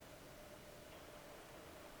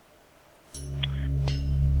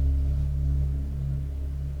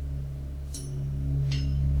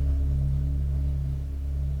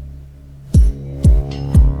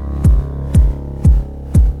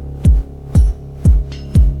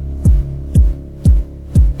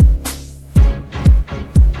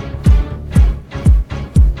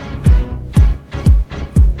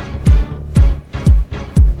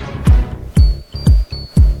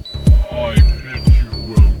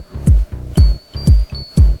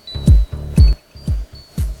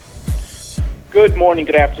Good morning,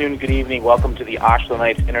 good afternoon, good evening. Welcome to the Ashland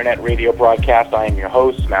Knights Internet Radio broadcast. I am your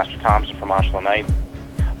host, Master Thompson from Ashland Knights.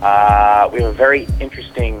 We have a very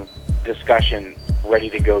interesting discussion ready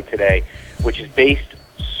to go today, which is based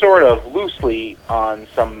sort of loosely on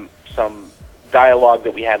some dialogue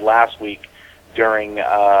that we had last week during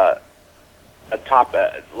last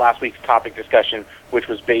week's topic discussion, which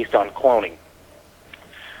was based on cloning.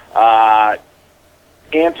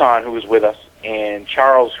 Anton, who is with us, and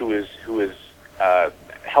Charles, who is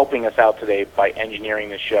helping us out today by engineering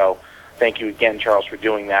the show. Thank you again, Charles, for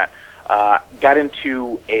doing that. Got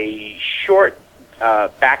into a short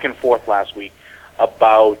back and forth last week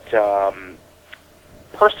about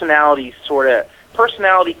personality,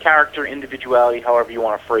 character, individuality, however you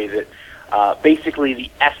want to phrase it. Basically, the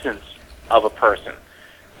essence of a person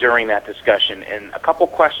during that discussion. And a couple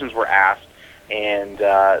questions were asked, and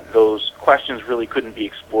those questions really couldn't be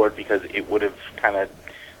explored because it would have kind of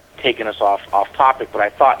taken us off topic, but I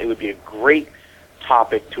thought it would be a great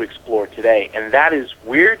topic to explore today, and that is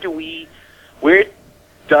where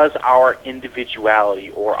does our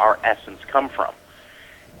individuality or our essence come from?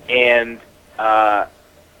 And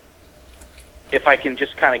if I can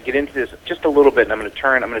just kind of get into this just a little bit, and I'm going to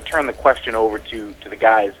turn the question over to the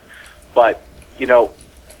guys, but you know,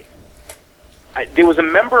 there was a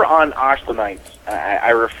member on Ashland Knights.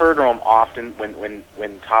 I refer to him often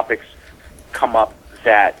when topics come up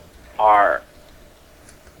that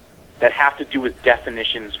have to do with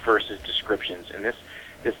definitions versus descriptions. And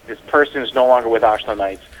this person is no longer with Ashland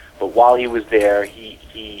Knights, but while he was there,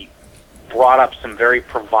 he brought up some very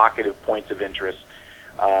provocative points of interest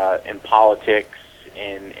in politics,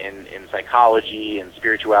 in psychology, and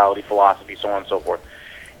spirituality, philosophy, so on and so forth.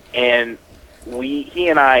 And he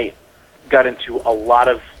and I got into a lot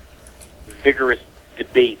of vigorous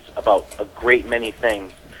debates about a great many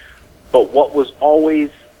things, but what was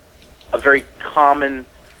always a very common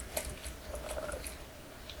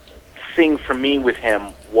thing for me with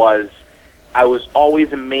him was I was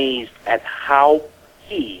always amazed at how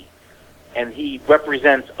he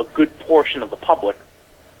represents a good portion of the public,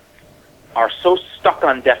 are so stuck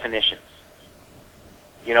on definitions.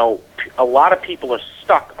 You know, a lot of people are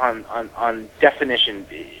stuck on definition.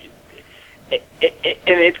 And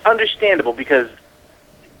it's understandable because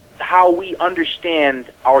how we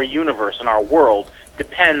understand our universe and our world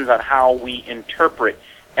depends on how we interpret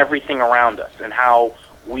everything around us and how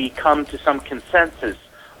we come to some consensus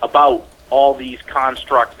about all these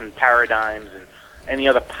constructs and paradigms and any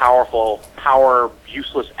other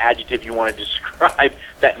useless adjective you want to describe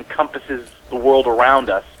that encompasses the world around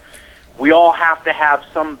us. We all have to have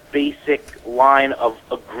some basic line of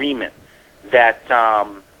agreement that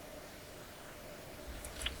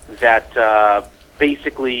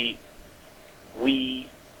basically we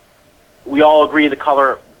all agree the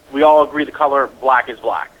color black is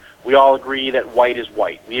black. We all agree that white is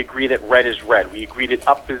white. We agree that red is red. We agree that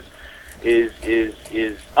up is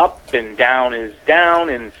up and down is down,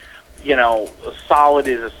 and you know, a solid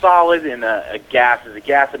is a solid and a gas is a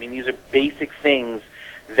gas. I mean, these are basic things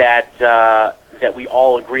that we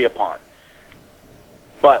all agree upon.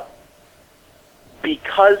 But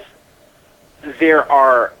because there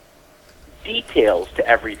are details to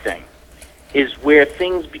everything is where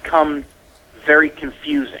things become very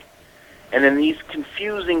confusing. And then these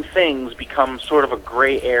confusing things become sort of a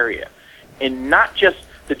gray area. And not just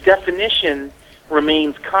the definition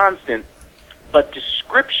remains constant, but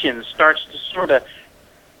description starts to sort of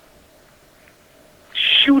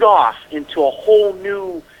shoot off into a whole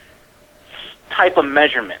new type of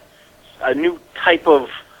measurement, a new type of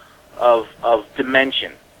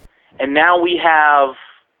dimension. And now we have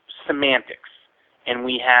semantics, and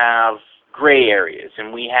we have gray areas,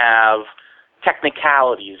 and we have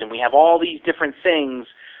technicalities, and we have all these different things.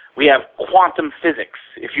 We have quantum physics,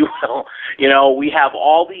 if you will. You know, we have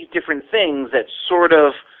all these different things that sort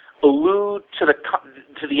of allude to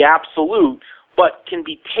the absolute, but can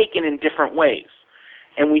be taken in different ways.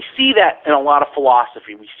 And we see that in a lot of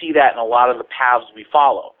philosophy. We see that in a lot of the paths we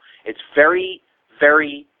follow. It's very,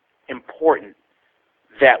 very important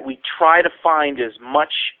that we try to find as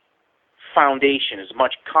much foundation, as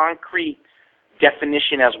much concrete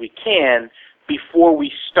definition as we can before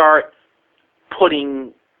we start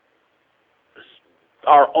putting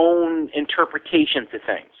our own interpretation to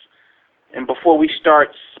things, and before we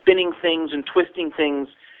start spinning things and twisting things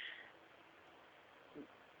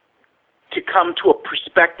to come to a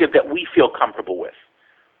perspective that we feel comfortable with.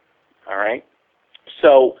 All right?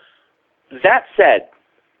 So that said,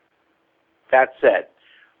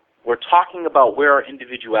 we're talking about where our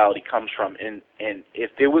individuality comes from, and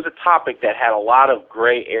if there was a topic that had a lot of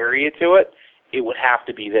gray area to it, it would have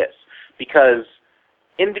to be this. because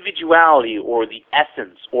individuality, or the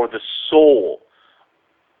essence, or the soul,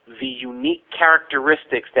 the unique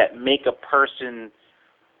characteristics that make a person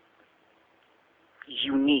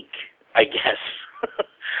unique, I guess.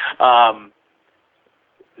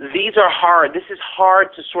 These are hard. This is hard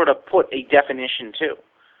to sort of put a definition to,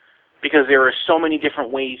 because there are so many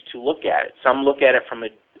different ways to look at it. Some look at it from a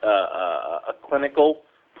clinical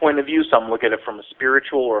point of view. Some look at it from a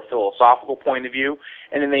spiritual or a philosophical point of view,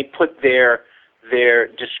 and then they put their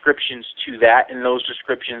descriptions to that, and those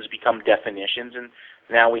descriptions become definitions, and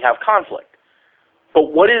now we have conflict.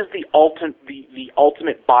 But what is the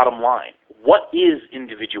ultimate bottom line? What is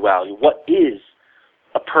individuality? What is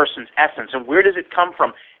a person's essence, and where does it come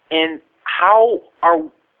from? And how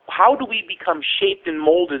do we become shaped and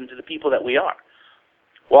molded into the people that we are?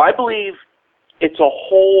 Well, I believe it's a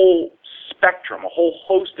whole spectrum, a whole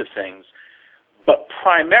host of things, but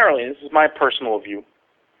primarily, this is my personal view,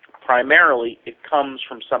 primarily it comes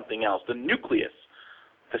from something else. The nucleus,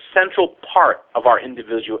 the central part of our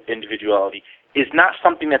individuality, is not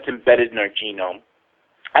something that's embedded in our genome.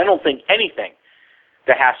 I don't think anything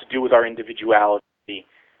that has to do with our individuality,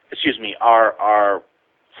 our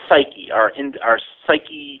psyche, our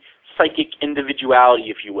psychic individuality,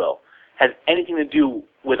 if you will, has anything to do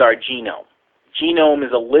with our genome. Genome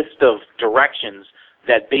is a list of directions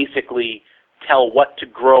that basically tell what to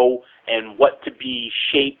grow and what to be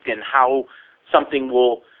shaped and how something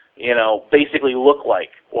will, basically look like,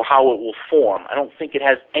 or how it will form. I don't think it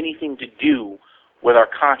has anything to do with our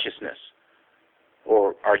consciousness,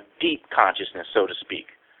 or our deep consciousness, so to speak.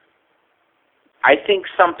 I think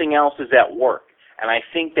something else is at work, and I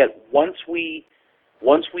think that once we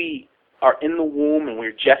are in the womb and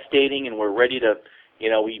we're gestating and we're ready to,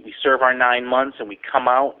 we serve our 9 months and we come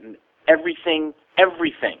out, and everything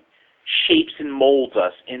shapes and molds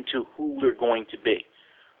us into who we're going to be.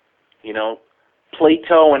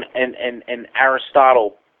 Plato and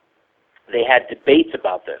Aristotle, they had debates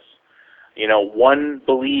about this. One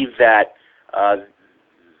believed that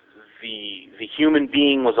the human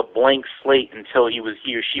being was a blank slate until he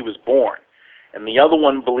or she was born, and the other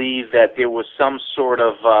one believed that there was some sort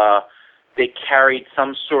of they carried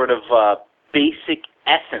some sort of basic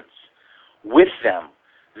essence with them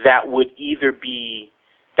that would be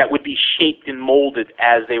shaped and molded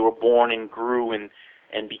as they were born and grew and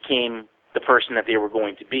became the person that they were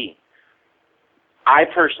going to be. I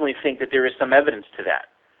personally think that there is some evidence to that.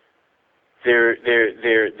 There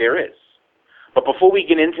is. But before we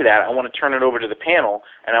get into that, I want to turn it over to the panel,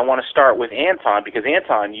 and I want to start with Anton, because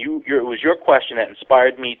Anton, it was your question that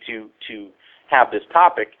inspired me to have this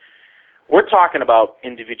topic. We're talking about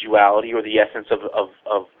individuality, or the essence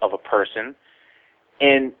of a person,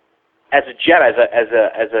 and as a Jedi, as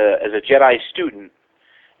a Jedi student,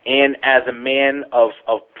 and as a man of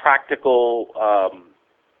practical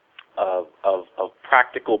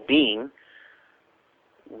practical being,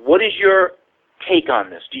 what is your take on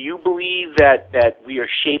this? Do you believe that we are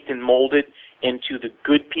shaped and molded into the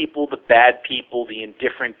good people, the bad people, the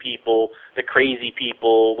indifferent people, the crazy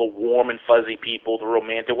people, the warm and fuzzy people, the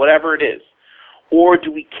romantic, whatever it is? Or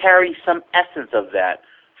do we carry some essence of that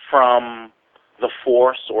from the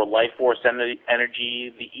force or life force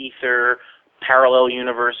energy, the ether, parallel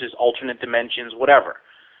universes, alternate dimensions, whatever?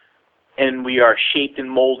 And we are shaped and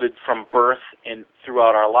molded from birth and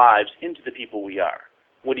throughout our lives into the people we are.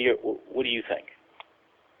 What do you think?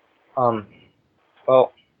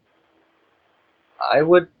 Well, I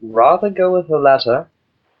would rather go with the latter,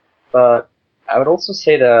 but I would also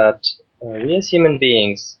say that we as human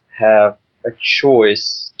beings have a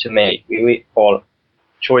choice to make. Or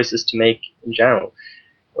choices to make in general.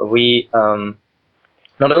 We not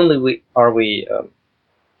only are we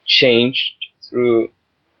changed through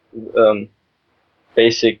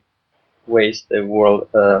basic ways the world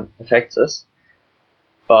affects us,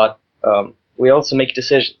 but we also make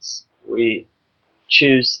decisions. We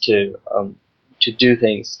choose to do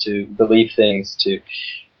things, to believe things, to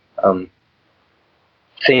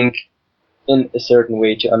think in a certain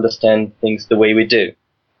way, to understand things the way we do.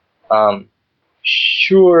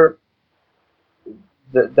 Sure,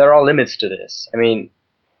 there are limits to this. I mean,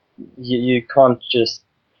 you can't just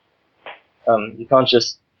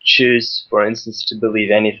choose, for instance, to believe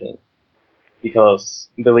anything, because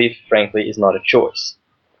belief, frankly, is not a choice.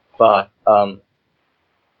 But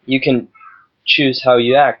you can choose how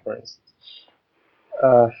you act, for instance.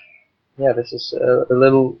 Yeah, this is a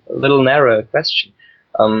little narrow question.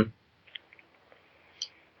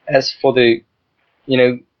 As for the,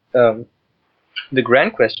 the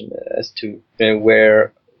grand question as to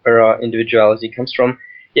where our individuality comes from,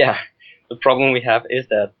 yeah, the problem we have is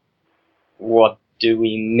that what do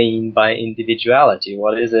we mean by individuality?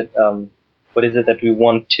 What is it that we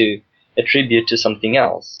want to attribute to something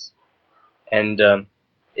else? And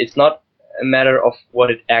it's not a matter of what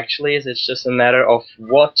it actually is, it's just a matter of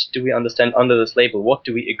what do we understand under this label, what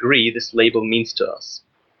do we agree this label means to us.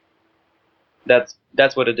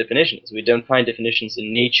 That's what a definition is. We don't find definitions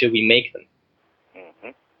in nature, we make them.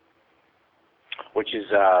 Mm-hmm. Which is,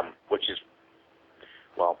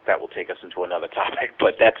 well, that will take us into another topic,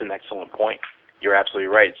 but that's an excellent point. You're absolutely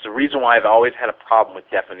right. It's the reason why I've always had a problem with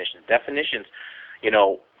definitions. Definitions,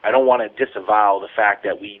 I don't want to disavow the fact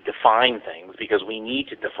that we define things, because we need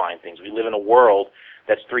to define things. We live in a world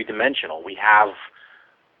that's three-dimensional. We have...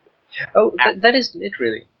 Oh, that isn't it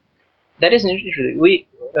really. That isn't it really.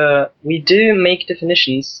 We do make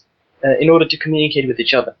definitions in order to communicate with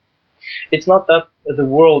each other. It's not that the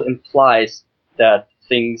world implies that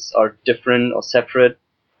things are different or separate,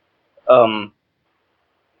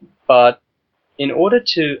 but in order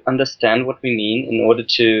to understand what we mean, in order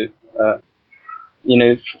to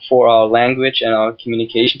for our language and our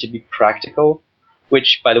communication to be practical,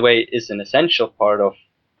 which, by the way, is an essential part of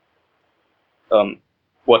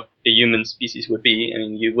what the human species would be. I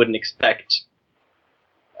mean, you wouldn't expect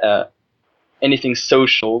anything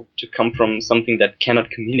social to come from something that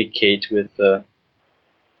cannot communicate with the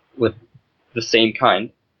same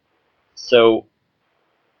kind. So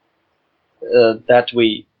that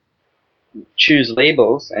we choose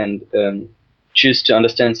labels and choose to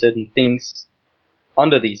understand certain things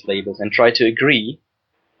under these labels and try to agree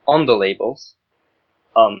on the labels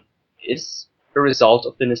is a result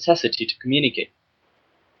of the necessity to communicate.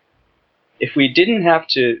 If we didn't have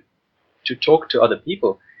to talk to other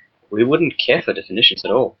people, we wouldn't care for definitions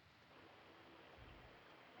at all.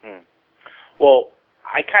 Well,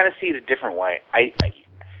 I kind of see it a different way.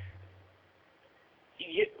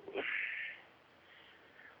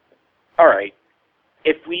 All right.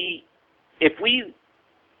 If we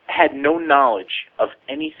had no knowledge of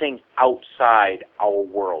anything outside our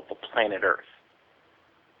world, the planet Earth,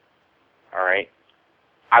 all right,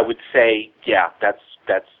 I would say, yeah, that's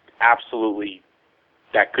absolutely,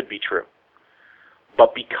 that could be true.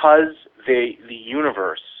 But because the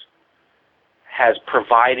universe has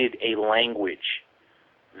provided a language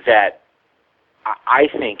that I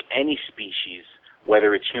think any species,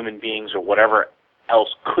 whether it's human beings or whatever else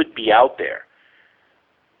could be out there,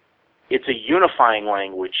 it's a unifying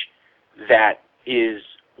language that is,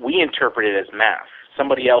 we interpret it as math.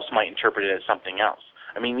 Somebody else might interpret it as something else.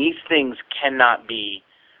 I mean, these things cannot be,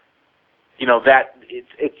 that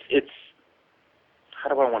it's how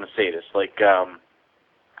do I want to say this? Like,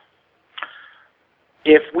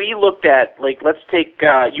 if we looked at, like, let's take,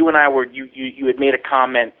 you and I were, you had made a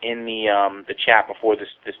comment in the chat before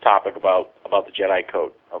this topic about the Jedi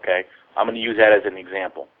Code, okay? I'm going to use that as an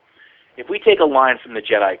example. If we take a line from the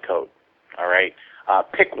Jedi Code, all right,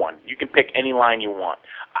 pick one. You can pick any line you want.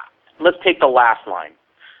 Let's take the last line.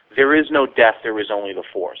 There is no death, there is only the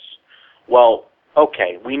Force. Well,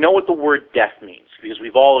 okay, we know what the word death means, because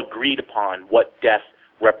we've all agreed upon what death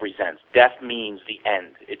represents. Death means the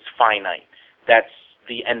end. It's finite. That's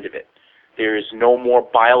the end of it. There is no more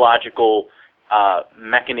biological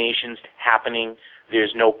machinations happening.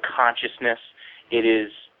 There's no consciousness.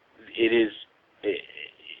 It's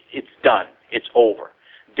done. It's over.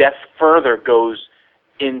 Death further goes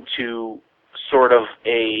into sort of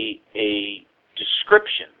a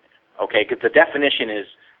description, okay? Because the definition is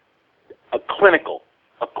a clinical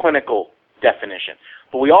definition.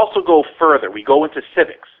 But we also go further. We go into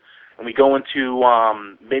civics, and we go into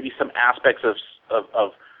maybe some aspects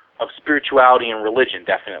of spirituality and religion,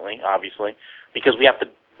 definitely, obviously, because we have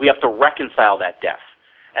to reconcile that death.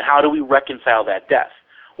 And how do we reconcile that death?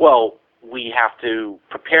 Well, we have to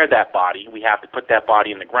prepare that body. We have to put that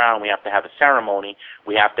body in the ground. We have to have a ceremony.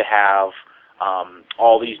 We have to have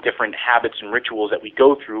all these different habits and rituals that we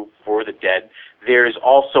go through for the dead. There's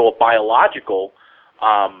also a biological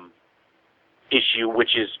issue,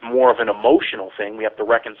 which is more of an emotional thing. We have to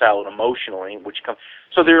reconcile it emotionally,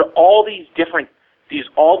 so there are all these different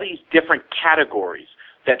categories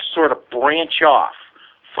that sort of branch off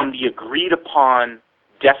from the agreed upon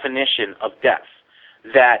definition of death,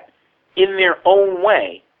 that in their own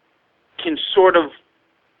way can sort of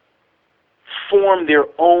form their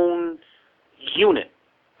own unit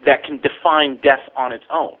that can define death on its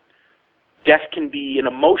own. Death can be an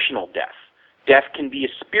emotional death. Death can be a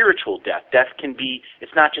spiritual death. Death can be,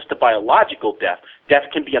 it's not just a biological death. Death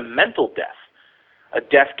can be a mental death. A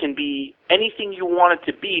death can be anything you want it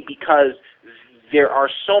to be, because there are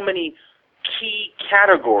so many key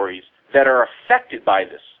categories that are affected by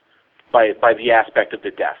this, by the aspect of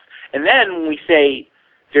the death. And then when we say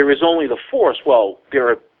there is only the Force. Well, there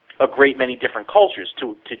are a great many different cultures.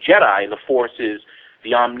 To Jedi, the Force is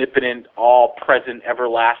the omnipotent, all-present,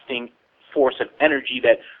 everlasting force of energy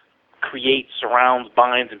that creates, surrounds,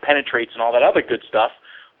 binds, and penetrates, and all that other good stuff.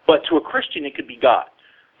 But to a Christian, it could be God.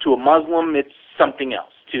 To a Muslim, it's something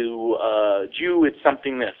else. To a Jew, it's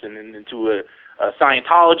something this, and to a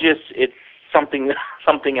Scientologist, it's something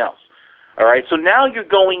else. All right. So now you're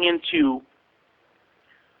going into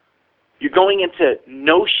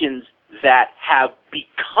notions that have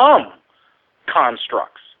become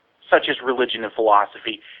constructs, such as religion and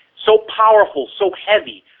philosophy, so powerful, so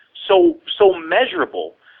heavy, so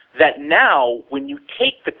measurable, that now when you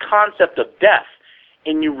take the concept of death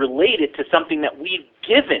and you relate it to something that we've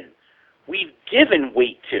given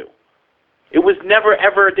weight to. There was never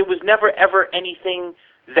ever anything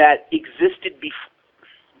that existed before.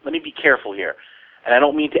 Let me be careful here, and I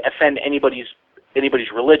don't mean to offend anybody's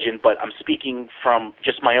religion, but I'm speaking from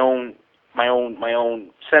just my own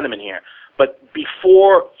sentiment here. But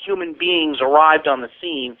before human beings arrived on the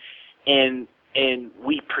scene, and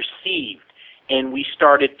we perceived, and we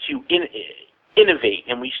started to innovate,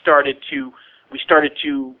 and we started to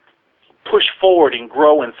push forward and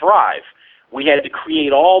grow and thrive, we had to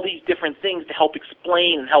create all these different things to help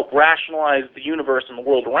explain and help rationalize the universe and the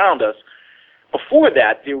world around us. Before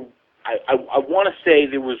that, I want to say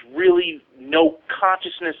there was really no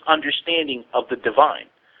consciousness understanding of the divine.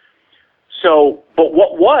 So, but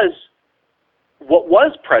what was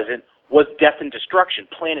present was death and destruction,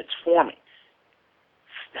 planets forming,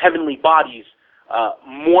 heavenly bodies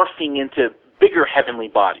morphing into bigger heavenly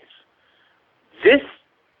bodies. This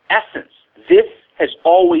essence, this has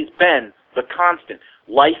always been the constant.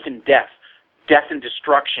 Life and death and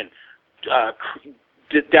destruction,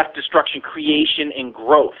 death, destruction, creation, and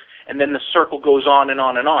growth. And then the circle goes on and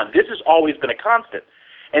on and on. This has always been a constant.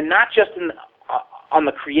 And not just on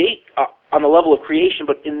the level of creation,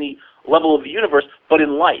 but in the level of the universe, but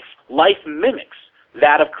in life. Life mimics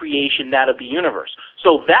that of creation, that of the universe.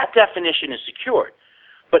 So that definition is secured.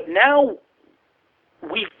 But now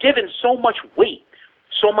we've given so much weight,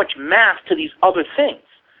 so much mass to these other things,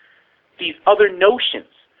 these other notions.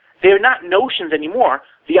 They're not notions anymore.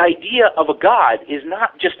 The idea of a God is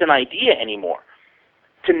not just an idea anymore.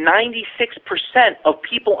 To 96% of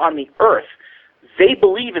people on the earth, they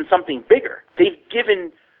believe in something bigger. They've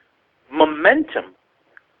given momentum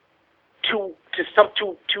to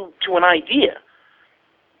an idea.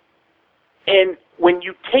 And when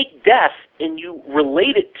you take death and you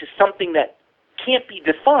relate it to something that can't be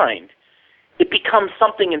defined, it becomes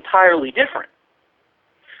something entirely different.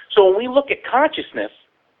 So when we look at consciousness,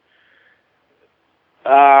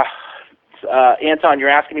 Anton, you're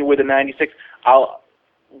asking me where the 96.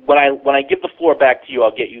 When I give the floor back to you,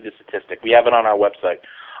 I'll get you the statistic. We have it on our website.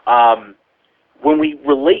 When we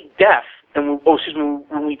relate death, and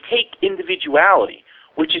when we take individuality,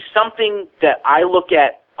 which is something that I look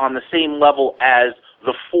at on the same level as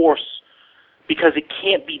the Force, because it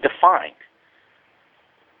can't be defined,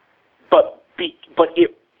 but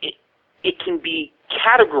it can be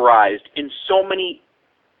categorized in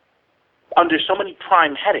under so many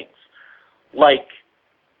prime headings, like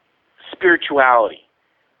spirituality,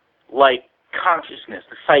 like consciousness,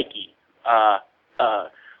 the psyche,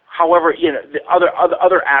 however, the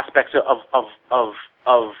other aspects of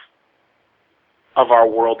our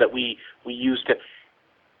world that we use to.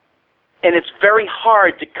 And it's very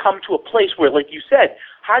hard to come to a place where, like you said,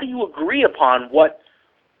 how do you agree upon what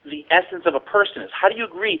the essence of a person is? How do you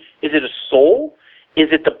agree? Is it a soul? Is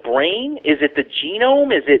it the brain? Is it the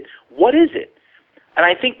genome? What is it? And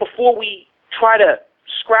I think before we try to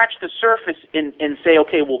scratch the surface and say,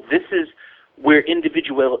 okay, well, this is where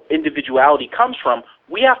individuality comes from,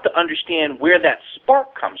 we have to understand where that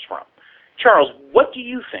spark comes from. Charles, what do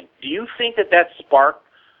you think? Do you think that spark,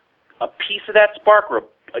 a piece of that spark, or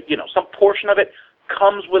some portion of it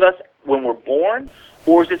comes with us when we're born,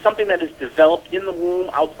 or is it something that is developed in the womb,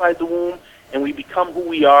 outside the womb, and we become who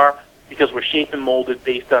we are because we're shaped and molded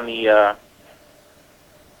based on the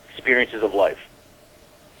experiences of life?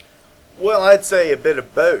 Well, I'd say a bit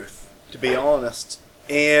of both, to be honest.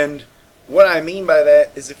 And what I mean by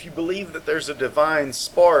that is if you believe that there's a divine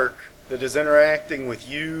spark that is interacting with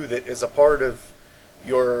you, that is a part of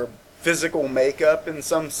your physical makeup in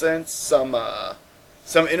some sense, some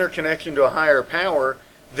interconnection to a higher power,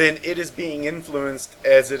 then it is being influenced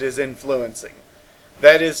as it is influencing.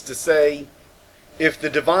 That is to say, if the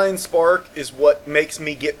divine spark is what makes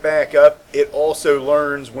me get back up, it also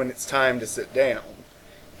learns when it's time to sit down.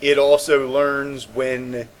 It also learns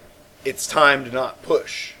when it's time to not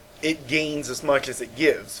push. It gains as much as it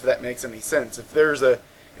gives, if that makes any sense. If there's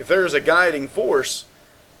a guiding force,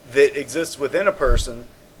 that exists within a person,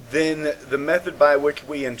 then the method by which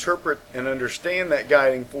we interpret and understand that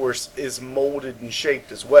guiding force is molded and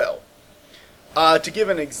shaped as well. To give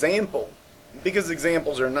an example, because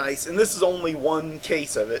examples are nice, and this is only one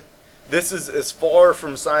case of it. This is as far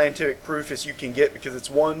from scientific proof as you can get because it's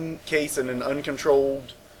one case in an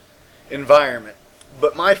uncontrolled environment.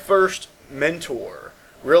 But my first mentor,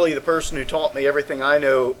 really the person who taught me everything I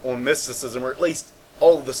know on mysticism, or at least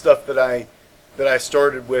all of the stuff that I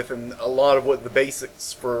started with and a lot of what the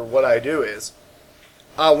basics for what I do is,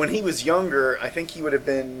 when he was younger, I think he would have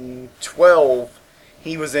been 12,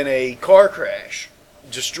 he was in a car crash,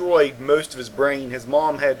 destroyed most of his brain. His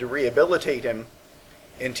mom had to rehabilitate him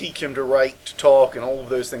and teach him to write, to talk, and all of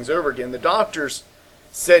those things over again. The doctors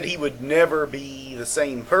said he would never be the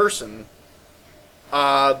same person.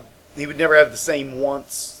 He would never have the same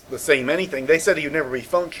wants, the same anything. They said he would never be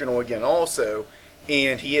functional again also,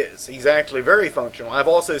 and he is. He's actually very functional. I've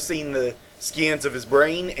also seen the scans of his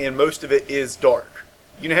brain, and most of it is dark.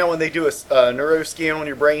 You know how when they do a neuroscan on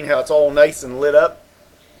your brain, how it's all nice and lit up?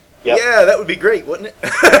 Yep. Yeah, that would be great, wouldn't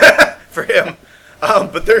it? For him.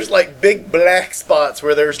 But there's like big black spots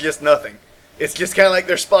where there's just nothing. It's just kind of like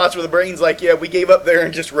there's spots where the brain's like, yeah, we gave up there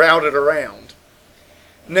and just routed around.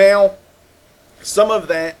 Now, some of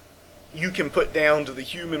that you can put down to the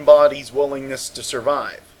human body's willingness to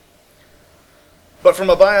survive. But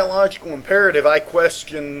from a biological imperative, I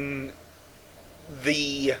question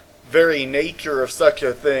the very nature of such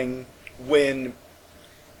a thing when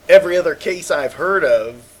every other case I've heard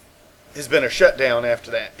of has been a shutdown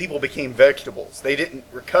after that. People became vegetables. They didn't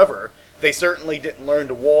recover. They certainly didn't learn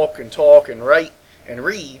to walk and talk and write and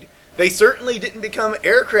read. They certainly didn't become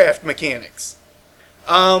aircraft mechanics.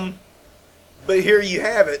 But here you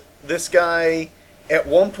have it. This guy, at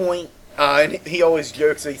one point, and he always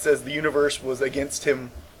jokes, he says the universe was against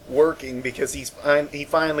him working because he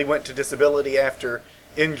finally went to disability after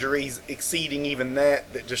injuries exceeding even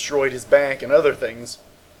that destroyed his back and other things.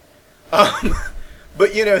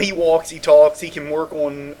 But, you know, he walks, he talks, he can work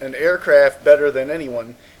on an aircraft better than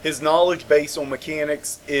anyone. His knowledge base on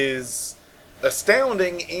mechanics is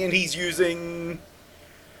astounding, and he's using,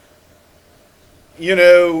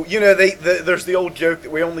 there's the old joke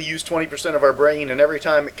that we only use 20% of our brain, and every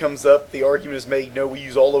time it comes up, the argument is made, no, we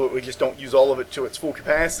use all of it, we just don't use all of it to its full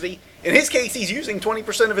capacity. In his case, he's using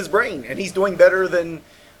 20% of his brain, and he's doing better than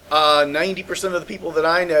 90% of the people that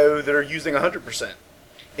I know that are using 100%.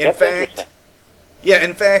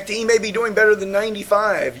 In fact, he may be doing better than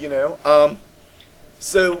 95,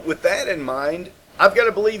 So with that in mind, I've got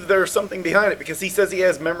to believe there's something behind it because he says he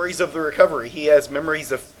has memories of the recovery. He has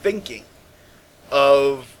memories of thinking,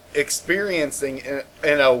 of experiencing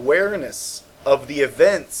an awareness of the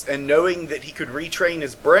events and knowing that he could retrain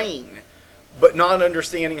his brain, but not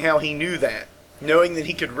understanding how he knew that. Knowing that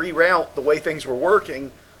he could reroute the way things were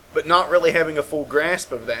working, but not really having a full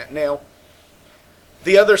grasp of that. Now,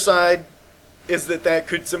 the other side is that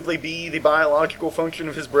could simply be the biological function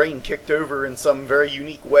of his brain kicked over in some very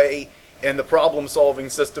unique way, and the problem-solving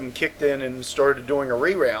system kicked in and started doing a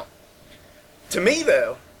reroute. To me,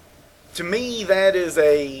 that is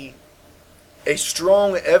a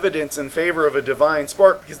strong evidence in favor of a divine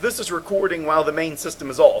spark, because this is recording while the main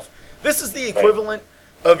system is off. This is the equivalent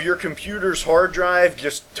of your computer's hard drive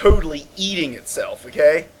just totally eating itself,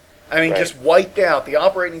 okay? I mean, just wiped out. The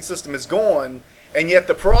operating system is gone, and yet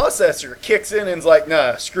the processor kicks in and is like,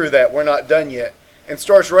 nah, screw that, we're not done yet, and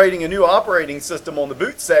starts writing a new operating system on the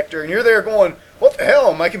boot sector, and you're there going, what the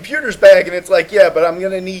hell, my computer's back, and it's like, yeah, but I'm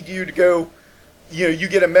going to need you to go, you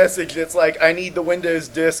get a message that's like, I need the Windows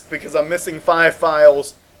disk because I'm missing 5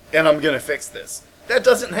 files, and I'm going to fix this. That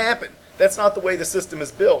doesn't happen. That's not the way the system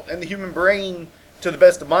is built, and the human brain, to the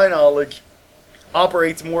best of my knowledge,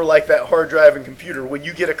 operates more like that hard drive and computer. When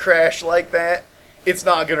you get a crash like that, it's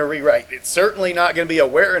not going to rewrite. It's certainly not going to be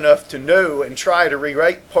aware enough to know and try to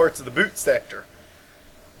rewrite parts of the boot sector.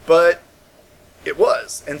 But it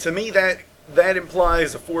was. And to me, that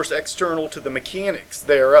implies a force external to the mechanics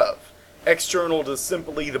thereof. External to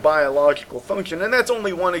simply the biological function. And that's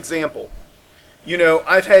only one example.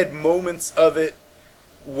 I've had moments of it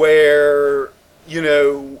where,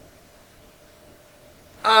 the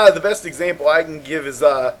best example I can give is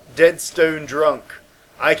dead stone drunk.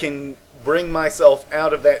 I can bring myself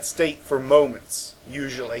out of that state for moments,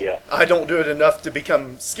 usually. Yeah. I don't do it enough to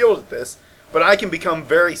become skilled at this, but I can become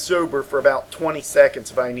very sober for about 20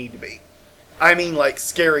 seconds if I need to be. I mean like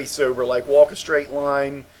scary sober, like walk a straight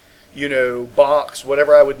line, box,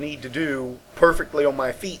 whatever I would need to do perfectly on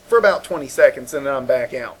my feet for about 20 seconds, and then I'm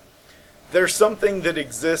back out. There's something that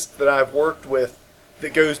exists that I've worked with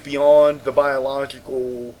that goes beyond the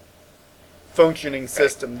biological functioning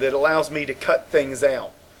system that allows me to cut things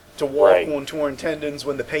out, to walk Right. on torn tendons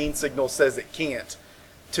when the pain signal says it can't,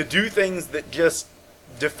 to do things that just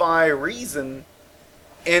defy reason.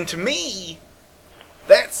 And to me,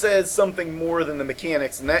 that says something more than the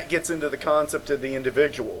mechanics, and that gets into the concept of the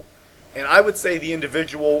individual. And I would say the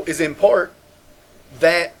individual is in part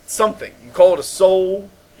that something. You call it a soul,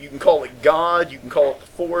 you can call it God, you can call it the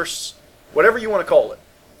Force, whatever you want to call it.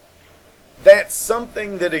 That's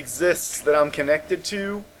something that exists that I'm connected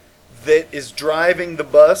to, that is driving the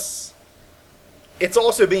bus. It's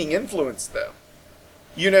also being influenced, though.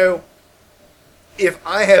 You know, if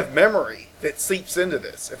I have memory that seeps into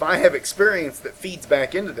this, if I have experience that feeds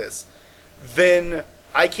back into this, then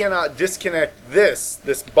I cannot disconnect this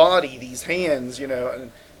body, these hands, you know.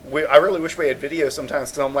 And I really wish we had video sometimes,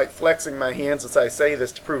 because I'm like flexing my hands as I say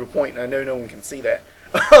this to prove a point, and I know no one can see that.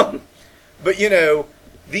 But you know,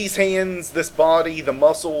 these hands, this body, the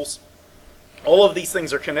muscles, all of these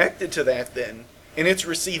things are connected to that then, and it's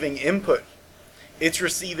receiving input. It's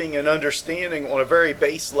receiving an understanding on a very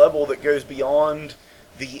base level that goes beyond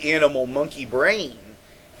the animal monkey brain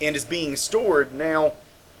and is being stored. Now,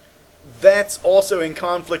 that's also in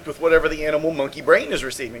conflict with whatever the animal monkey brain is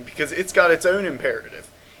receiving, because it's got its own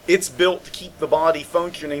imperative. It's built to keep the body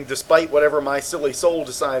functioning despite whatever my silly soul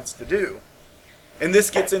decides to do. And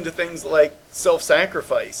this gets into things like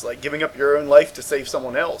self-sacrifice, like giving up your own life to save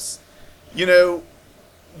someone else. You know,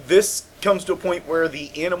 this comes to a point where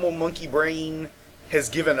the animal monkey brain has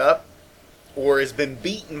given up or has been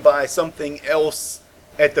beaten by something else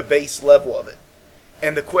at the base level of it.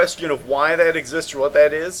 And the question of why that exists or what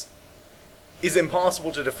that is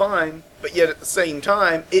impossible to define, but yet at the same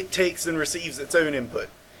time, it takes and receives its own input.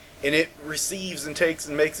 And it receives and takes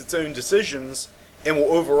and makes its own decisions and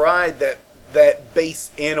will override that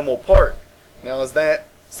base animal part. Now, is that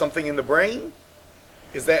something in the brain?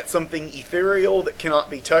 Is that something ethereal that cannot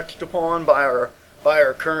be touched upon by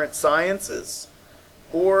our current sciences?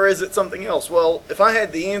 Or is it something else? Well, if I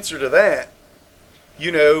had the answer to that,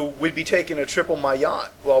 you know, we'd be taking a trip on my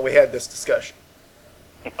yacht while we had this discussion.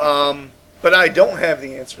 But I don't have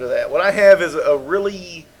the answer to that. What I have is a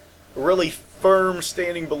really firm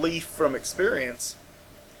standing belief from experience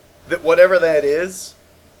that whatever that is,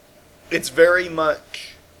 it's very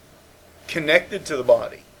much connected to the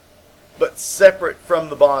body, but separate from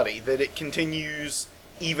the body, that it continues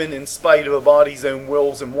even in spite of a body's own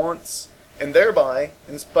wills and wants, and thereby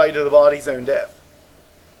in spite of the body's own death.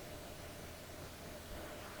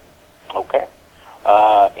 Okay.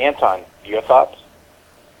 Anton, your thoughts?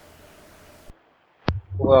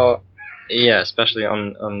 Well, yeah, especially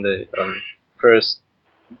on the first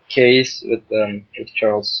case with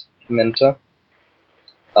Charles Pimenta.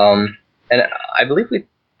 And I believe we've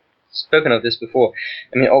spoken of this before.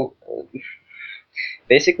 I mean,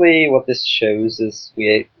 basically what this shows is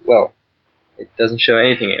it doesn't show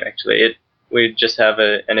anything actually. We just have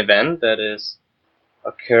an event that is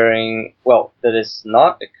occurring, that is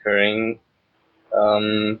not occurring,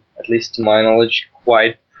 at least to my knowledge,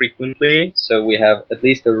 quite frequently. So we have at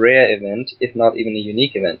least a rare event, if not even a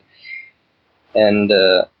unique event. And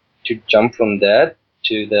to jump from that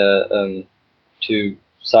to to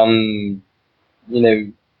some,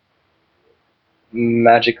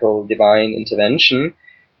 magical divine intervention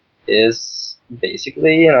is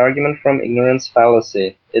basically an argument from ignorance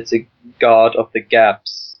fallacy. It's a God of the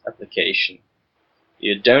gaps application.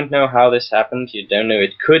 You don't know how this happened, you don't know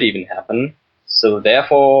it could even happen, so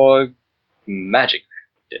therefore magic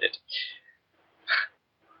did it.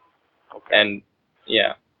 Okay. And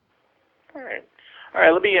yeah. All right.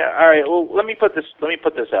 Well, let me put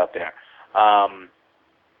this out there.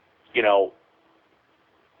 You know,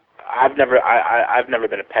 I've never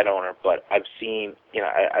been a pet owner, but I've seen,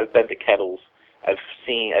 I've been to kennels.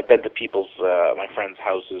 I've been to people's, my friends'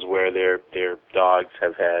 houses where their dogs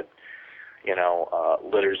have had,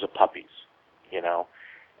 litters of puppies,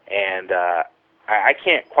 and I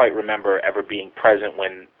can't quite remember ever being present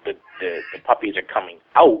when the puppies are coming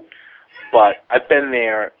out, but I've been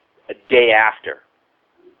there a day after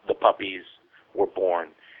the puppies were born,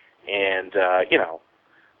 and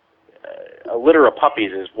a litter of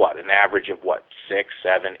puppies is an average of 6,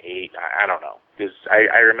 7, 8, I don't know, because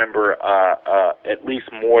I remember at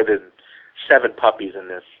least more than 7 puppies in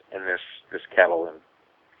this kennel. And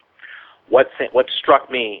what struck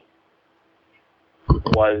me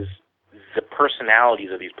was the personalities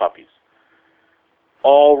of these puppies.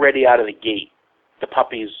 Already out of the gate, the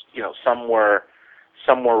puppies, some were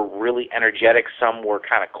really energetic, some were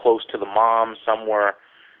kind of close to the mom, some were,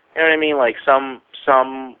 you know what I mean, like some.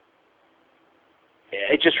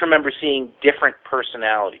 I just remember seeing different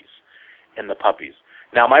personalities in the puppies.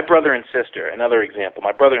 Now, my brother and sister, another example,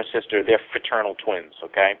 my brother and sister, they're fraternal twins,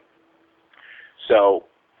 okay? So,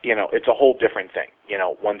 it's a whole different thing.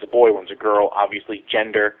 One's a boy, one's a girl. Obviously,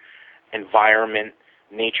 gender, environment,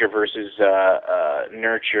 nature versus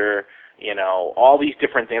nurture, all these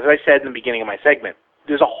different things. As I said in the beginning of my segment,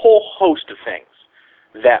 there's a whole host of things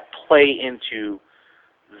that play into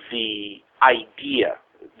the idea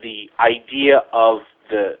of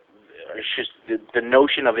the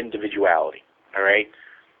notion of individuality. All right.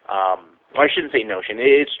 Well, I shouldn't say notion.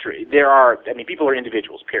 It's true. People are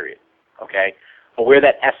individuals. Period. Okay. But where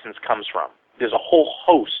that essence comes from, there's a whole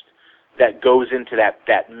host that goes into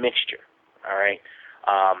that mixture. All right.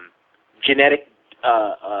 Genetic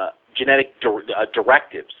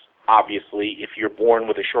directives. Obviously, if you're born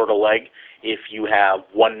with a shorter leg, if you have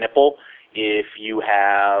one nipple, if you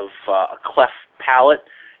have a cleft palate,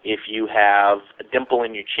 if you have a dimple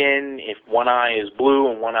in your chin, if one eye is blue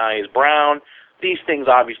and one eye is brown, these things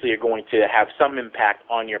obviously are going to have some impact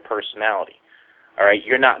on your personality. All right,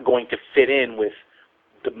 you're not going to fit in with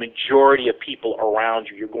the majority of people around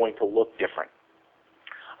you. You're going to look different.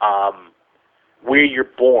 Where you're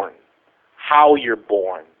born, how you're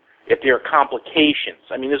born, if there are complications.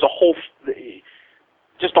 There's a whole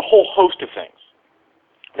host of things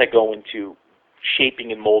that go into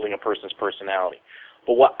shaping and molding a person's personality.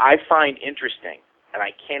 But what I find interesting, and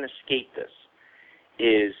I can't escape this,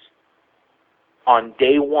 is on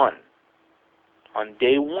day one,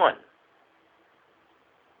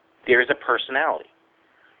 there's a personality.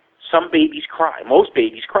 Some babies cry. Most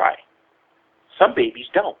babies cry. Some babies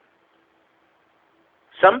don't.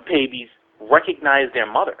 Some babies recognize their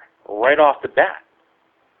mother right off the bat.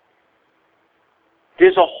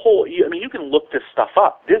 There's a whole, you can look this stuff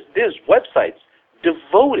up. There's websites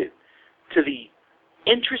devoted to the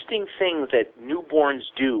interesting things that newborns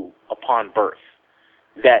do upon birth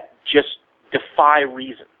that just defy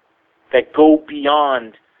reason, that go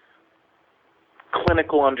beyond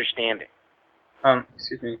clinical understanding.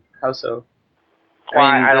 Excuse me. How so? Well,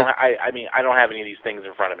 I don't have any of these things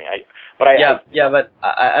in front of me. But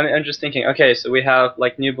I'm just thinking. Okay, so we have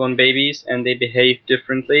like newborn babies, and they behave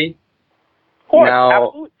differently. Of course,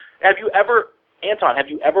 absolutely. Have you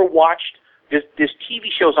ever watched? There's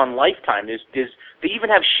TV shows on Lifetime. They even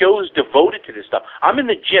have shows devoted to this stuff. I'm in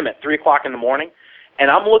the gym at 3:00 in the morning, and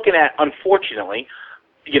I'm looking at, unfortunately,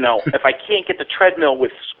 if I can't get the treadmill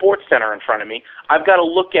with Sports Center in front of me, I've got to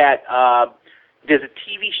look at. There's a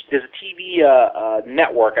TV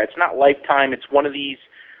network. It's not Lifetime. It's one of these.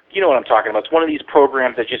 You know what I'm talking about. It's one of these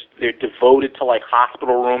programs that they're devoted to like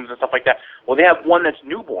hospital rooms and stuff like that. Well, they have one that's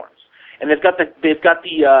newborns, and they've got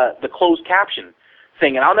the closed caption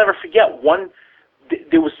thing. And I'll never forget one.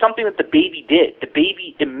 There was something that the baby did. The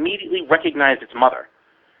baby immediately recognized its mother,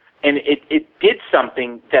 and it did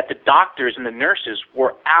something that the doctors and the nurses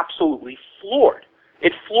were absolutely floored.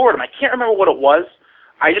 It floored them. I can't remember what it was.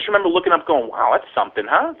 I just remember looking up going, wow, that's something,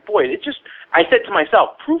 huh? Boy, I said to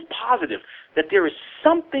myself, proof positive that there is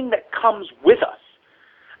something that comes with us.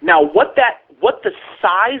 Now, what the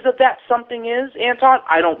size of that something is, Anton,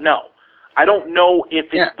 I don't know. I don't know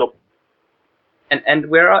if it's the... And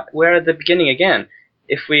we're at the beginning again.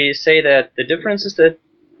 If we say that the differences that,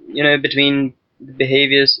 between the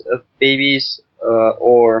behaviors of babies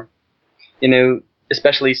or,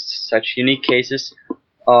 especially such unique cases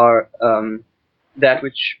are... that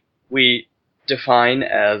which we define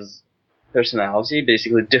as personality,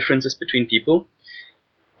 basically differences between people.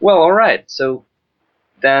 Well, all right. So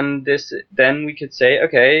then we could say,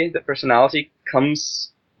 okay, the personality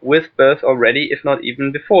comes with birth already, if not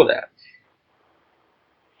even before that.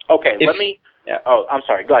 Okay, let me. Yeah. Oh, I'm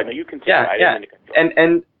sorry. Go ahead. No, you continue.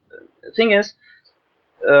 And the thing is,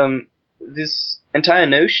 this entire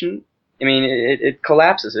notion, it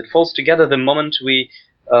collapses. It falls together the moment we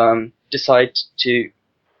decide to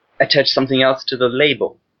attach something else to the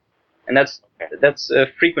label, and that's a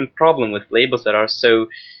frequent problem with labels that are so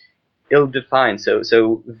ill-defined,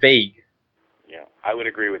 so vague. Yeah, I would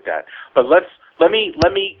agree with that. But let me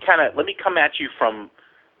come at you from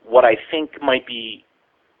what I think might be,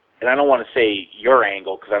 and I don't want to say your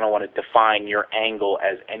angle because I don't want to define your angle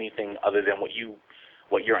as anything other than what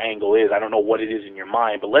your angle is. I don't know what it is in your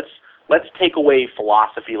mind, but let's take away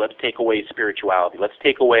philosophy. Let's take away spirituality. Let's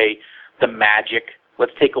take away the magic.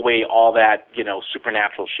 Let's take away all that,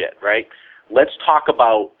 supernatural shit, right? Let's talk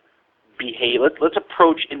about behavior. Let's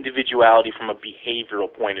approach individuality from a behavioral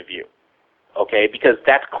point of view, okay? Because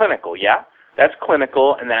that's clinical, yeah? That's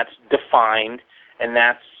clinical, and that's defined, and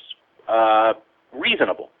that's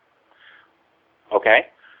reasonable, okay?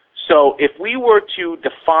 So if we were to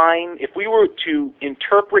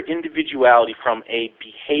interpret individuality from a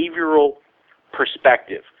behavioral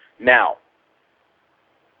perspective. Now,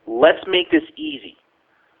 let's make this easy.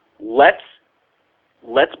 Let's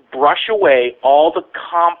brush away all the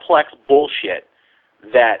complex bullshit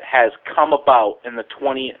that has come about in the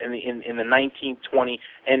 19th, 20th,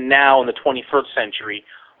 and now in the 21st century,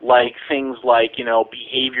 like things like,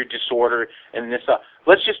 behavior disorder and this stuff.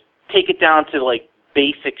 Let's just take it down to like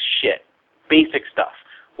basic shit, basic stuff,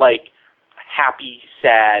 like happy,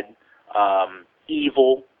 sad,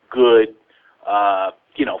 evil, good,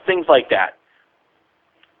 things like that.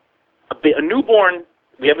 A newborn,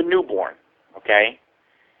 we have a newborn, okay?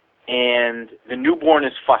 And the newborn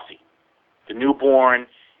is fussy. The newborn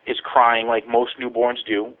is crying like most newborns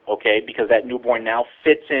do, okay, because that newborn now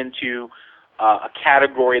fits into a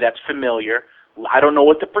category that's familiar. I don't know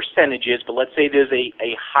what the percentage is, but let's say there's a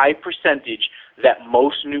high percentage that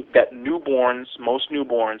most newborns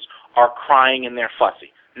are crying and they're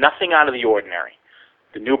fussy. Nothing out of the ordinary.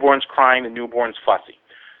 The newborn's crying, the newborn's fussy.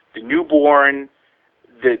 The newborn,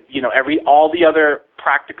 all the other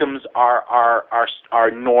practicums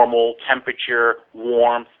are normal, temperature,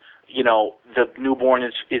 warmth. The newborn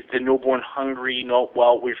is the newborn hungry?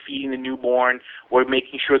 Well, we're feeding the newborn. We're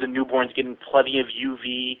making sure the newborn's getting plenty of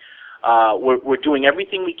UV. We're doing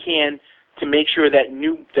everything we can to make sure that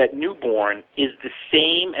newborn is the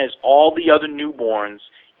same as all the other newborns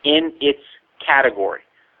in its category.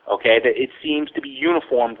 Okay, that it seems to be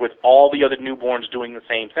uniformed with all the other newborns doing the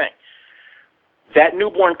same thing. That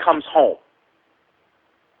newborn comes home.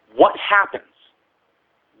 What happens?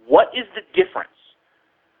 What is the difference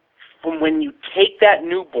from when you take that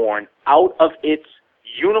newborn out of its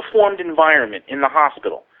uniformed environment in the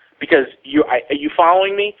hospital? Because are you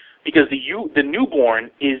following me? Because the newborn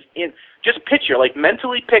is in. Just picture, like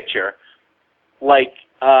mentally picture, like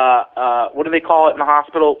what do they call it in the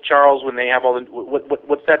hospital, Charles? When they have all the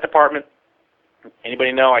what's that department?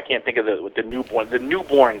 Anybody know? I can't think of the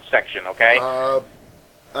newborn section. Okay.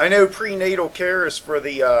 I know prenatal care is for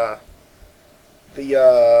the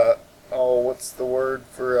what's the word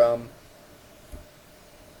for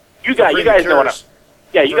You guys know what I'm.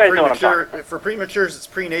 Yeah, you guys know what I'm talking about. For prematures, it's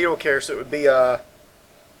prenatal care, so it would be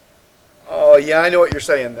oh yeah, I know what you're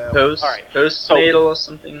saying now. Postnatal or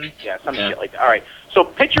something. Yeah, some shit like that. All right. So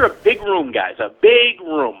picture a big room, guys. A big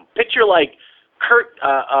room. Picture like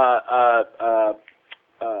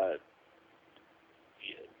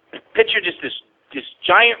picture just this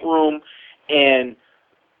giant room, and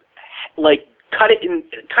like cut it in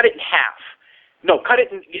half. No,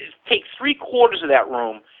 take 3/4 of that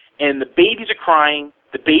room, and the babies are crying.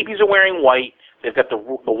 The babies are wearing white. They've got the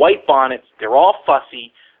white bonnets. They're all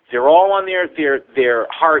fussy. They're all on their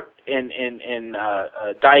heart and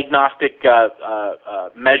diagnostic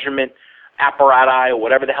measurement apparatus or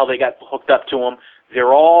whatever the hell they got hooked up to them.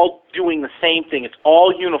 They're all doing the same thing. It's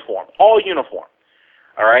all uniform. All uniform.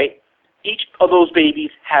 All right? Each of those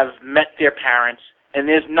babies have met their parents, and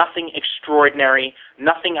there's nothing extraordinary,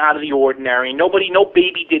 nothing out of the ordinary. No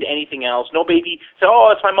baby did anything else. No baby said,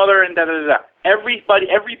 "Oh, it's my mother," and da-da-da-da. Every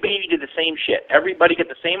baby did the same shit. Everybody got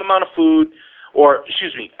the same amount of food, or,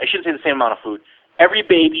 excuse me, I shouldn't say the same amount of food. Every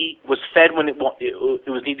baby was fed when it was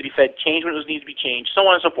needed to be fed, changed when it was needed to be changed, so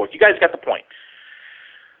on and so forth. You guys got the point.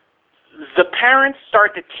 The parents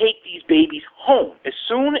start to take these babies home. As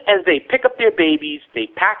soon as they pick up their babies, they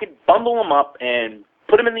pack it, bundle them up, and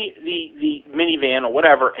put them in the minivan or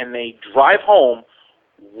whatever, and they drive home.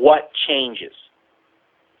 What changes?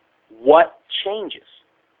 What changes?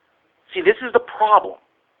 See, this is the problem.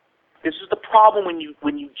 This is the problem when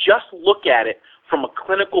you just look at it from a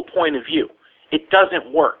clinical point of view. It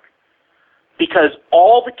doesn't work, because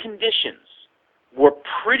all the conditions were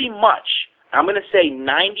pretty much, I'm going to say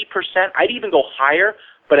 90%, I'd even go higher,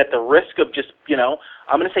 but at the risk of just,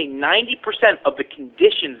 I'm going to say 90% of the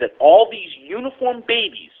conditions that all these uniform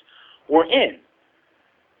babies were in.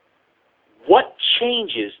 What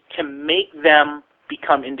changes to make them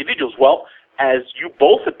become individuals? Well, as you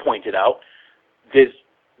both have pointed out, there's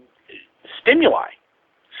stimuli.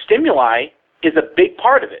 Stimuli is a big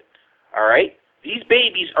part of it, all right? These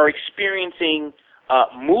babies are experiencing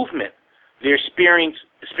movement. They're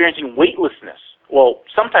experiencing weightlessness. Well,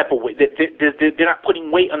 some type of weight. They're not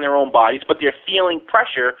putting weight on their own bodies, but they're feeling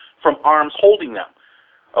pressure from arms holding them.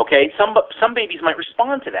 Okay? Some babies might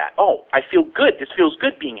respond to that. Oh, I feel good. This feels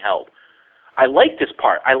good being held. I like this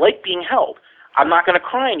part. I like being held. I'm not going to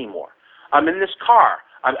cry anymore. I'm in this car.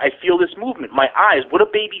 I feel this movement. My eyes, what are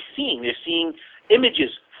babies seeing? They're seeing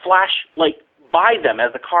images flash like by them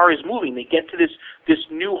as the car is moving. They get to this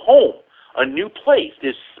new home, a new place.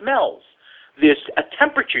 There's smells. There's a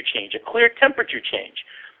temperature change, a clear temperature change.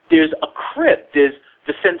 There's a crib. There's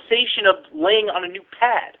the sensation of laying on a new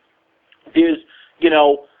pad. There's,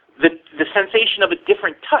 the sensation of a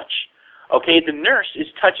different touch. Okay, the nurse's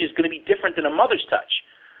touch is going to be different than a mother's touch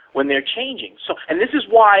when they're changing. So, and this is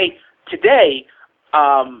why today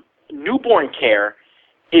newborn care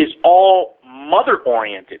is all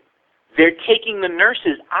mother-oriented. They're taking the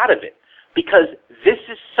nurses out of it because this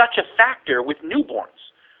is such a factor with newborns.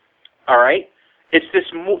 All right, it's this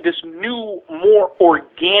new, more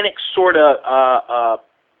organic sort of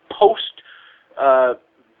post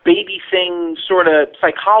baby thing sort of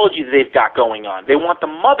psychology that they've got going on. They want the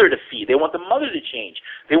mother to feed. They want the mother to change.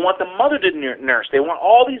 They want the mother to nurse. They want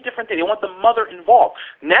all these different things. They want the mother involved.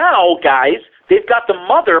 Now, guys, they've got the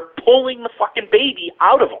mother pulling the fucking baby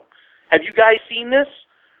out of them. Have you guys seen this?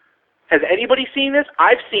 Has anybody seen this?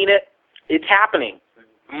 I've seen it. It's happening.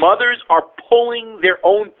 Mothers are pulling their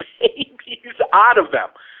own babies out of them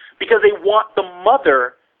because they want the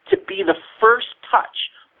mother to be the first touch,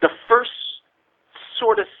 the first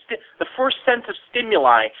the first sense of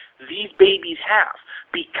stimuli these babies have,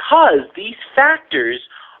 because these factors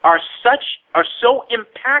are so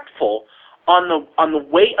impactful on the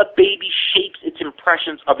way a baby shapes its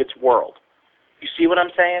impressions of its world. You see what I'm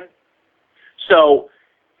saying? So,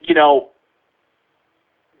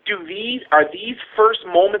 are these first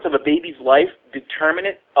moments of a baby's life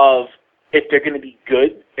determinant of if they're going to be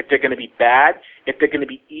good, if they're going to be bad, if they're going to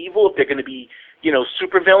be evil, if they're going to be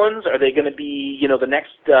supervillains? Are they going to be, the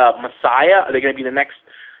next Messiah? Are they going to be the next,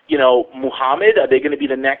 Muhammad? Are they going to be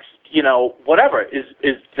the next, whatever? Is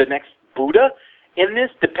the next Buddha in this,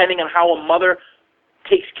 depending on how a mother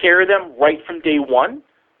takes care of them right from day one?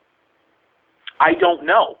 I don't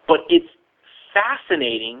know. But it's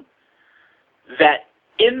fascinating that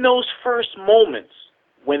in those first moments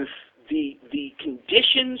when the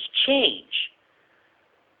conditions change,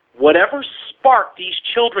 whatever spark these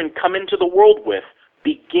children come into the world with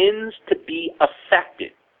begins to be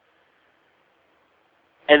affected.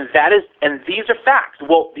 And these are facts.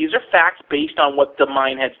 Well, these are facts based on what the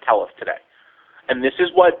Mindheads tell us today. And this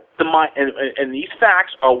is what and these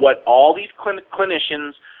facts are what all these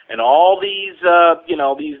clinicians and all these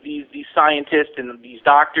these scientists and these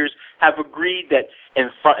doctors have agreed that,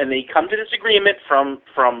 and they come to this agreement from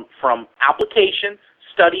application,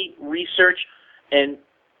 study, research, and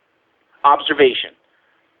observation.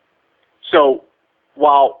 So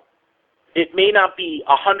while it may not be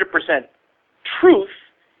 100% truth,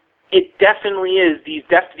 it definitely is. These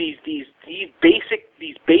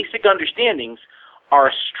basic understandings are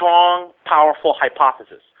a strong, powerful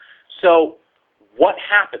hypothesis. So what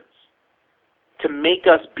happens to make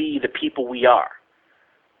us be the people we are?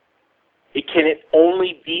 Can it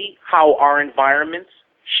only be how our environments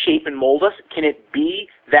shape and mold us? Can it be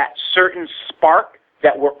that certain spark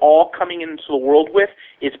that we're all coming into the world with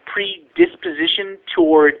is predisposition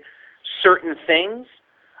toward certain things?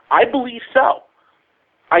 I believe so.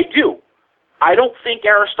 I do. I don't think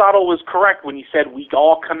Aristotle was correct when he said we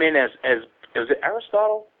all come in as was it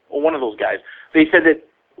Aristotle or one of those guys? They said that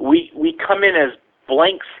we come in as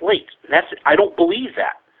blank slates. I don't believe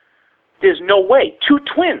that. There's no way. Two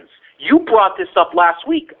twins. You brought this up last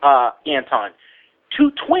week, Anton.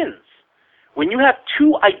 Two twins. When you have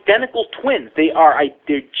two identical twins, their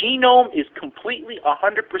genome is completely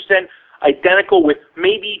 100% identical with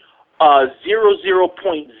maybe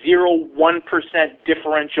 0.01%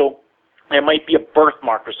 differential. There might be a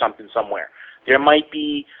birthmark or something somewhere. There might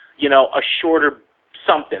be, a shorter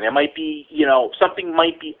something. There might be, something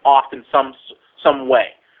might be off in some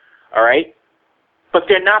way. All right? But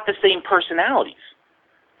they're not the same personalities.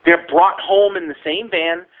 They're brought home in the same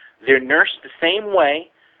van. They're nursed the same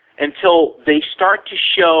way until they start to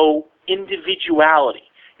show individuality.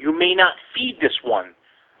 You may not feed this one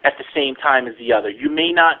at the same time as the other. You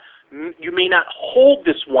may not hold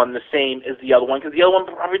this one the same as the other one because the other one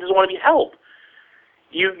probably doesn't want to be held.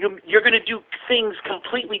 You're going to do things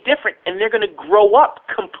completely different, and they're going to grow up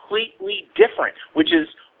completely different, which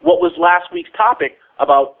is what was last week's topic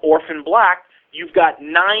about Orphan Black. You've got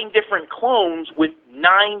 9 different clones with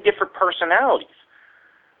 9 different personalities.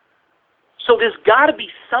 So there's got to be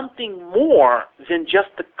something more than just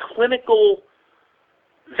the clinical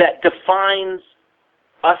that defines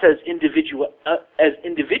us as individuals.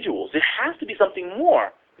 It has to be something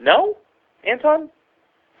more. No, Anton?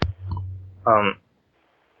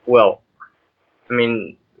 Well, I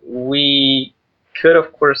mean, we could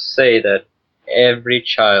of course say that every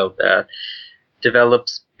child that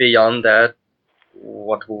develops beyond that,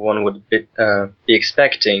 what one would be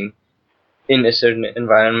expecting in a certain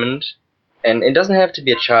environment, and it doesn't have to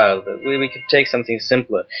be a child. We could take something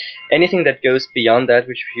simpler. Anything that goes beyond that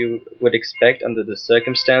which you would expect under the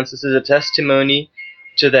circumstances is a testimony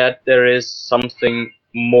to that there is something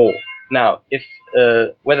more Now, if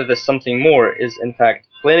whether there's something more is in fact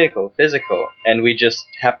clinical, physical, and we just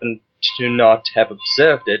happen to not have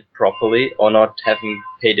observed it properly or not having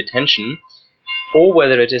paid attention, or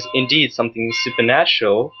whether it is indeed something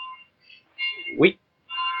supernatural,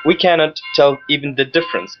 we cannot tell even the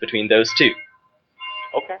difference between those two.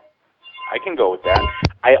 Okay, I can go with that.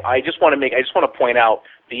 I just want to point out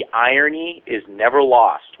the irony is never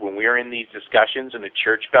lost when we're in these discussions and the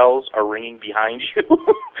church bells are ringing behind you.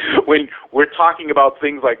 When we're talking about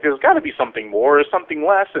things like there's got to be something more or something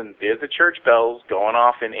less, and there's the church bells going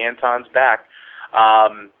off in Anton's back.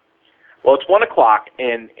 Well, it's 1 o'clock,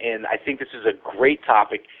 and I think this is a great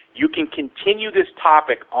topic. You can continue this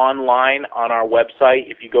topic online on our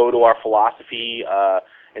website. If you go to our philosophy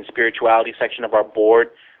and spirituality section of our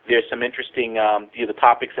board, there's some interesting the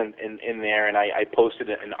topics in there, and I posted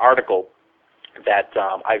an article that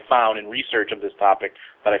I found in research of this topic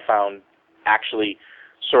that I found actually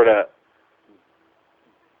sort of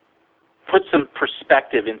put some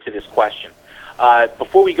perspective into this question.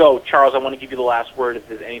 Before we go, Charles, I want to give you the last word. If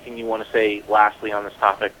there's anything you want to say lastly on this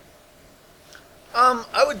topic.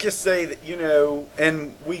 I would just say that,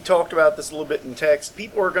 and we talked about this a little bit in text,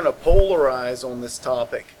 people are going to polarize on this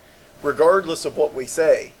topic, regardless of what we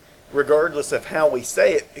say, regardless of how we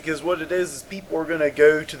say it, because what it is people are going to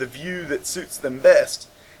go to the view that suits them best.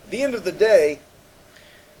 At the end of the day,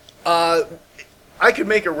 I could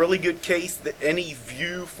make a really good case that any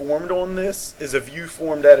view formed on this is a view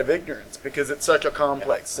formed out of ignorance, because it's such a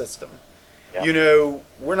complex system. Yeah.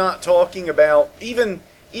 We're not talking about, even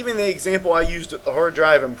the example I used with the hard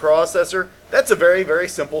drive and processor, that's a very, very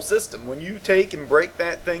simple system. When you take and break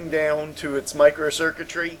that thing down to its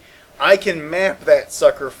microcircuitry, I can map that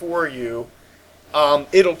sucker for you.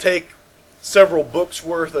 It'll take several books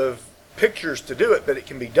worth of pictures to do it, but it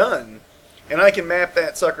can be done. And I can map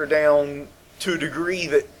that sucker down to a degree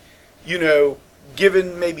that,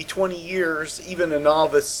 given maybe 20 years, even a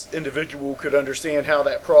novice individual could understand how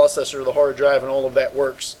that processor, the hard drive, and all of that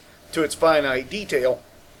works to its finite detail.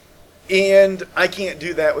 And I can't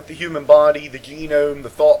do that with the human body, the genome, the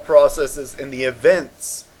thought processes, and the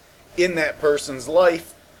events in that person's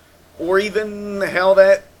life, or even how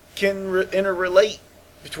that can interrelate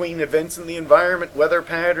between events in the environment, weather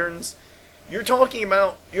patterns. You're talking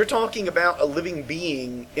about a living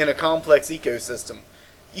being in a complex ecosystem.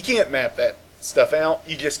 You can't map that stuff out.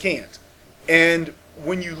 You just can't. And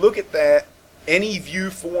when you look at that, any view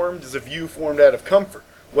formed is a view formed out of comfort,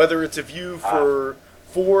 whether it's a view for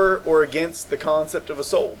or against the concept of a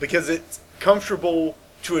soul, because it's comfortable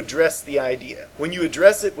to address the idea. When you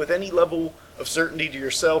address it with any level of certainty to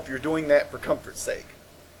yourself, you're doing that for comfort's sake.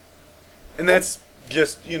 And that's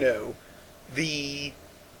just, the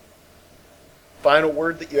final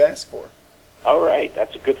word that you asked for. All right,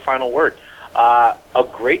 that's a good final word. A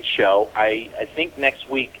great show. I think next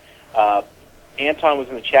week, Anton was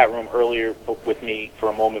in the chat room earlier with me for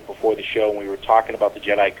a moment before the show, and we were talking about the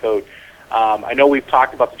Jedi Code. I know we've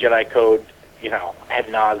talked about the Jedi Code, ad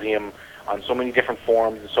nauseum on so many different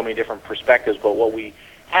forms and so many different perspectives, but what we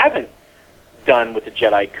haven't done with the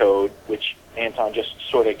Jedi Code, which Anton just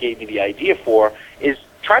sort of gave me the idea for, is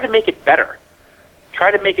try to make it better.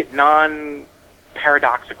 Try to make it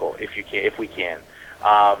non-paradoxical, if we can.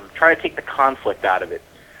 Try to take the conflict out of it.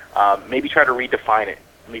 Maybe try to redefine it.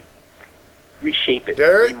 Reshape it.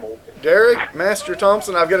 Derek, Master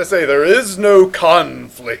Thompson, I've got to say, there is no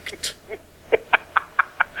conflict.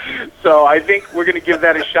 So I think we're going to give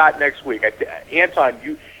that a shot next week. Anton,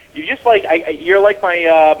 you just you're like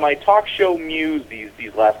my talk show muse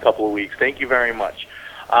these last couple of weeks. Thank you very much.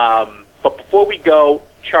 But before we go,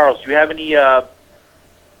 Charles, do you have any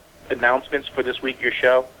announcements for this week, your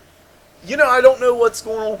show? I don't know what's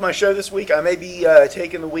going on with my show this week. I may be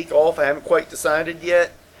taking the week off. I haven't quite decided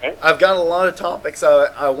yet. Okay. I've got a lot of topics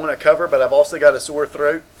I want to cover, but I've also got a sore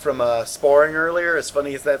throat from sparring earlier, as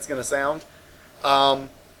funny as that's going to sound.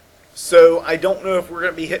 So I don't know if we're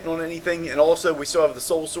going to be hitting on anything. And also, we still have the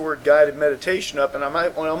Soul Sword guided meditation up, and I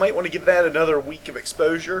might want to give that another week of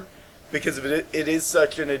exposure, because it is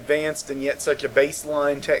such an advanced and yet such a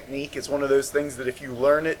baseline technique. It's one of those things that if you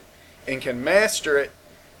learn it and can master it,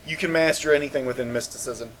 you can master anything within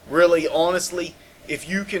mysticism. Really, honestly, if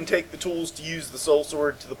you can take the tools to use the Soul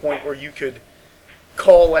Sword to the point where you could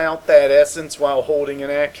call out that essence while holding an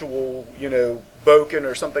actual, boken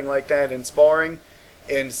or something like that in sparring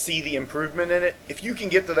and see the improvement in it, if you can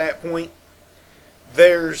get to that point,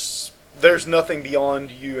 there's nothing beyond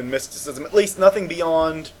you in mysticism. At least nothing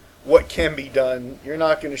beyond what can be done. You're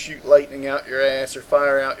not going to shoot lightning out your ass or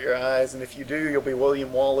fire out your eyes, and if you do, you'll be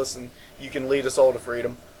William Wallace and you can lead us all to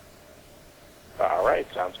freedom. All right,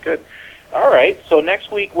 sounds good. All right. So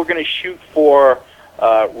next week we're going to shoot for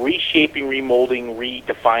reshaping, remolding,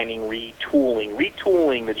 redefining,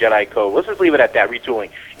 retooling the Jedi Code. Let's just leave it at that, retooling.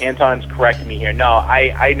 Anton's correcting me here. No,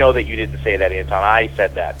 I know that you didn't say that, Anton. I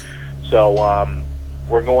said that. So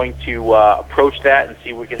we're going to approach that and see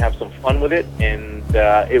if we can have some fun with it. And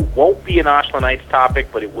it won't be an Ashla Knights topic,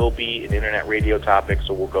 but it will be an internet radio topic,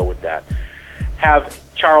 so we'll go with that.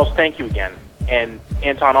 Charles, thank you again. And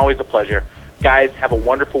Anton, always a pleasure. Guys, have a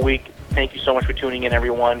wonderful week. Thank you so much for tuning in,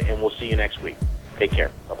 everyone, and we'll see you next week. Take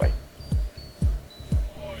care. Bye-bye.